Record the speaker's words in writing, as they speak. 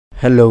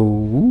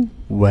Hello,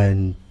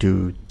 1,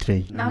 2,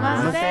 3.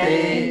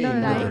 Namaste,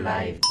 Indo.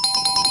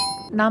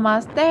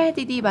 Namaste,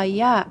 Didi,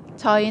 Bhaiya.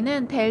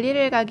 저희는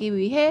델리를 가기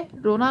위해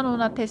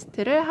로나로나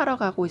테스트를 하러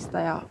가고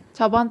있어요.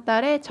 저번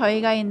달에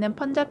저희가 있는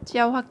펀잡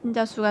지역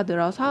확진자 수가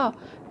늘어서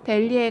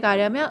델리에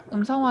가려면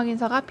음성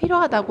확인서가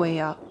필요하다고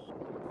해요.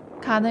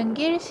 가는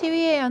길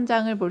시위의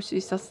현장을 볼 수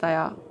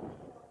있었어요.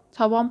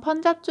 저번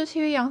펀잡주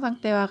시위 영상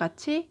때와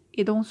같이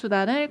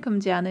이동수단을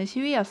금지하는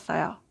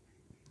시위였어요.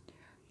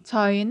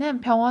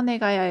 저희는 병원에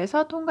가야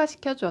해서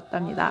통과시켜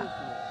주었답니다.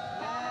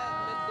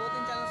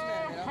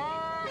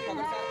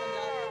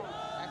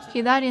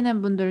 기다리는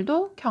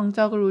분들도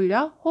경적을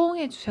울려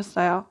호응해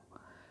주셨어요.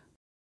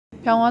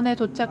 병원에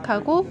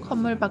도착하고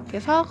건물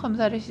밖에서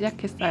검사를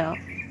시작했어요.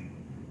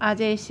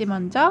 아제이씨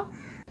먼저,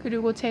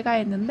 그리고 제가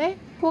했는데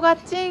코가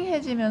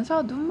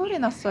찡해지면서 눈물이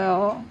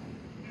났어요.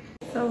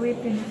 So we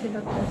finished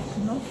the test,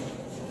 no?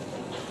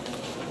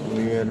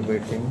 We are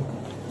waiting.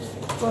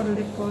 For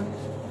report.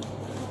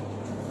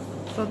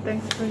 So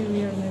thankfully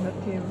we are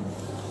negative.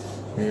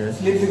 Yes.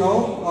 Need to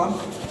go on.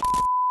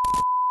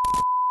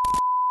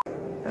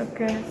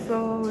 Okay,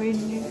 so we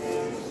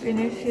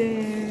finished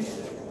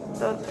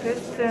the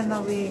test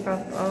and we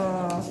got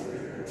a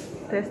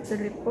test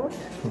report.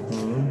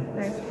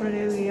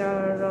 Thankfully we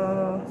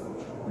are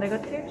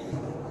negative.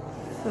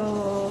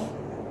 So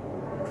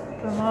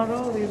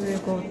tomorrow we will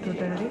go to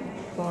Delhi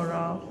for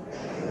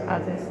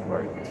Ajay's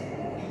work.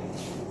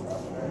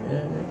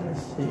 Yeah,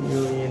 see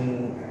you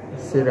in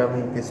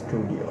ceramic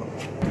studio.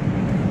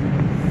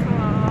 So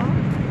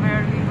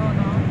where we go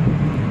now?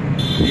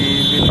 We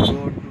will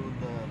go to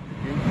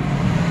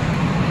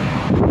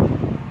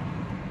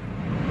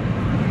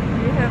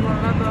We have a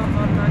lot of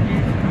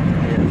luggage.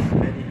 yes,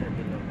 very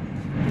heavy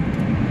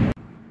luggage.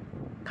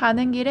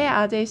 가는 길에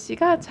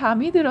아제이씨가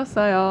잠이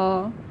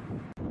들었어요.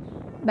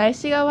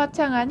 날씨가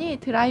화창하니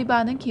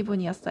드라이브하는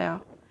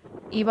기분이었어요.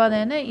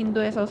 이번에는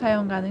인도에서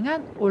사용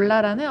가능한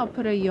올라라는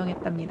어플을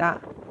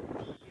이용했답니다.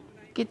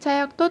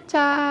 기차역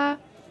도착!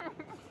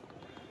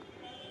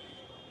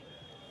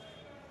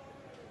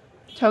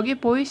 저기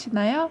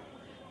보이시나요?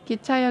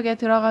 기차역에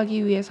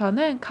들어가기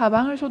위해서는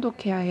가방을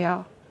소독해야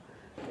해요.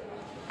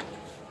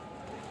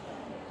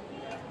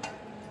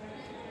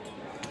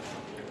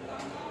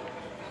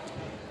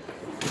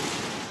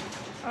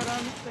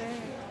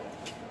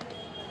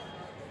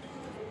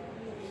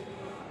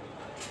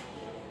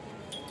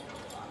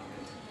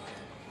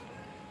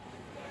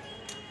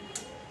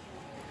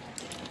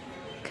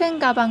 큰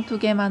가방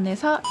 2개만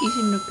내서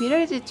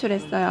 20루피를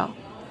지출했어요.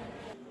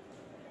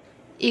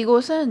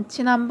 이곳은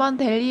지난번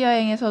델리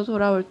여행에서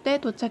돌아올 때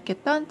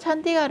도착했던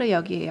찬디가르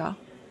역이에요.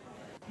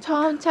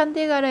 처음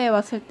찬디가르에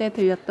왔을 때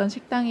들렸던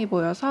식당이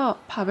보여서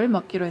밥을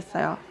먹기로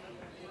했어요.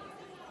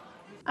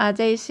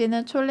 아제이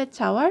씨는 촐레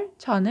차월,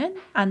 저는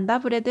안다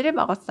브레드를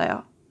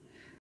먹었어요.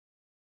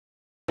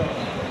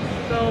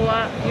 So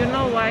you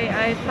know why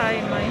I tie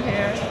my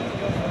hair?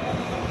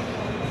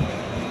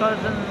 Because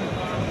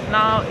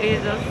now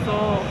it's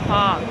so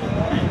hot.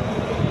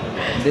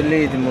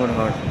 Delhi is more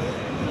hot.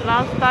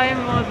 Last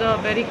time was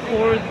very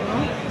cold,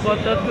 no?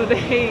 But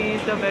today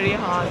is very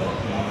hot.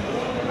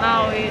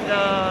 Now it's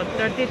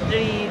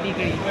 33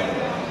 degrees.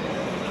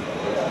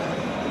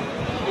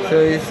 So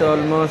it's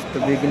almost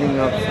the beginning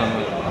of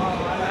summer.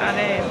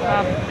 अरे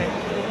बाप रे.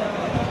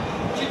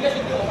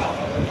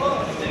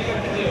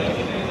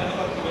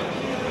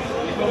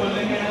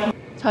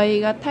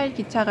 저희가 탈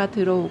기차가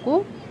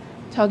들어오고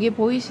저기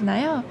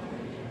보이시나요?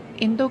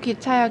 인도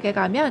기차역에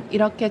가면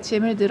이렇게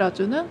짐을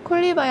들어주는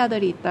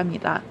쿨리바야들이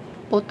있답니다.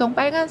 보통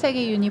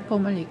빨간색의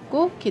유니폼을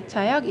입고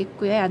기차역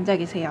입구에 앉아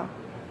계세요.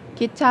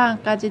 기차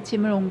안까지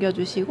짐을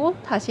옮겨주시고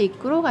다시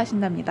입구로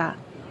가신답니다.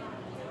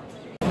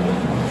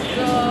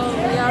 So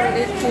we are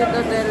reached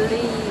to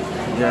Delhi.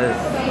 Yes,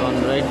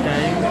 on right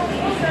time.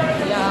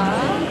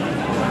 Yeah.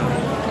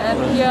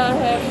 And here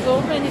have so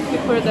many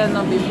people than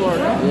before.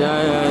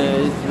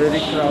 Yeah, it's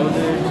very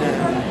crowded.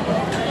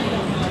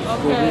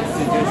 COVID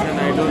situation,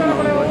 I don't know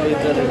what is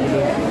the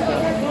regulation.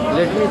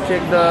 Let me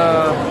check the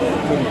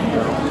thing.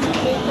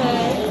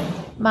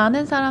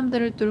 많은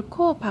사람들을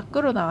뚫고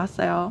밖으로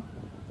나왔어요.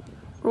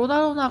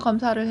 로나로나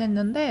검사를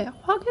했는데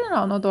확인을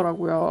안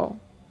하더라고요.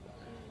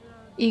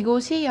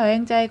 이곳이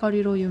여행자의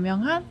거리로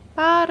유명한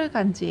바하르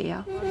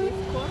간지예요.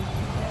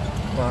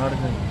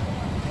 Paharganj.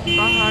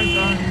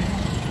 바하르간지.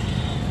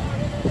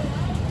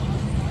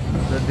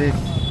 So this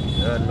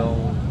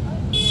long.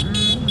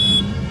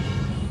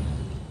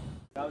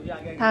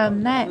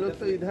 다음날 लोग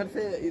तो इधर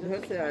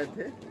से आए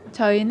थे.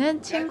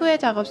 저희는 친구의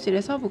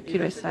작업실에서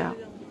묵기로 했어요.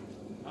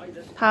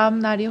 다음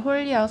날이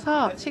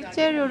홀리여서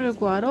식재료를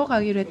구하러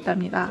가기로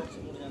했답니다.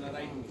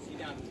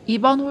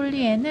 이번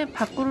홀리에는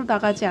밖으로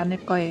나가지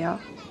않을 거예요.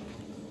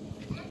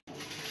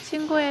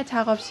 친구의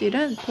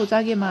작업실은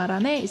도자기마을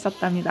안에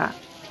있었답니다.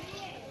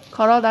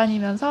 걸어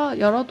다니면서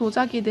여러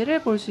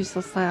도자기들을 볼 수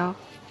있었어요.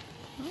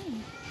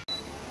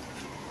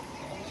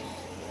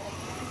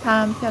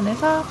 다음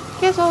편에서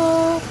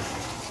계속!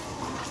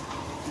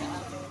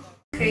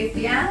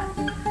 कृपया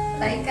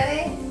लाइक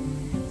करें,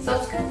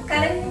 सब्सक्राइब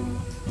करें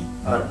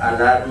और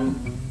अलार्म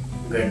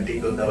घंटी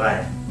को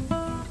दबाएं।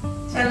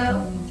 चलो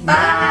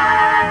बाय।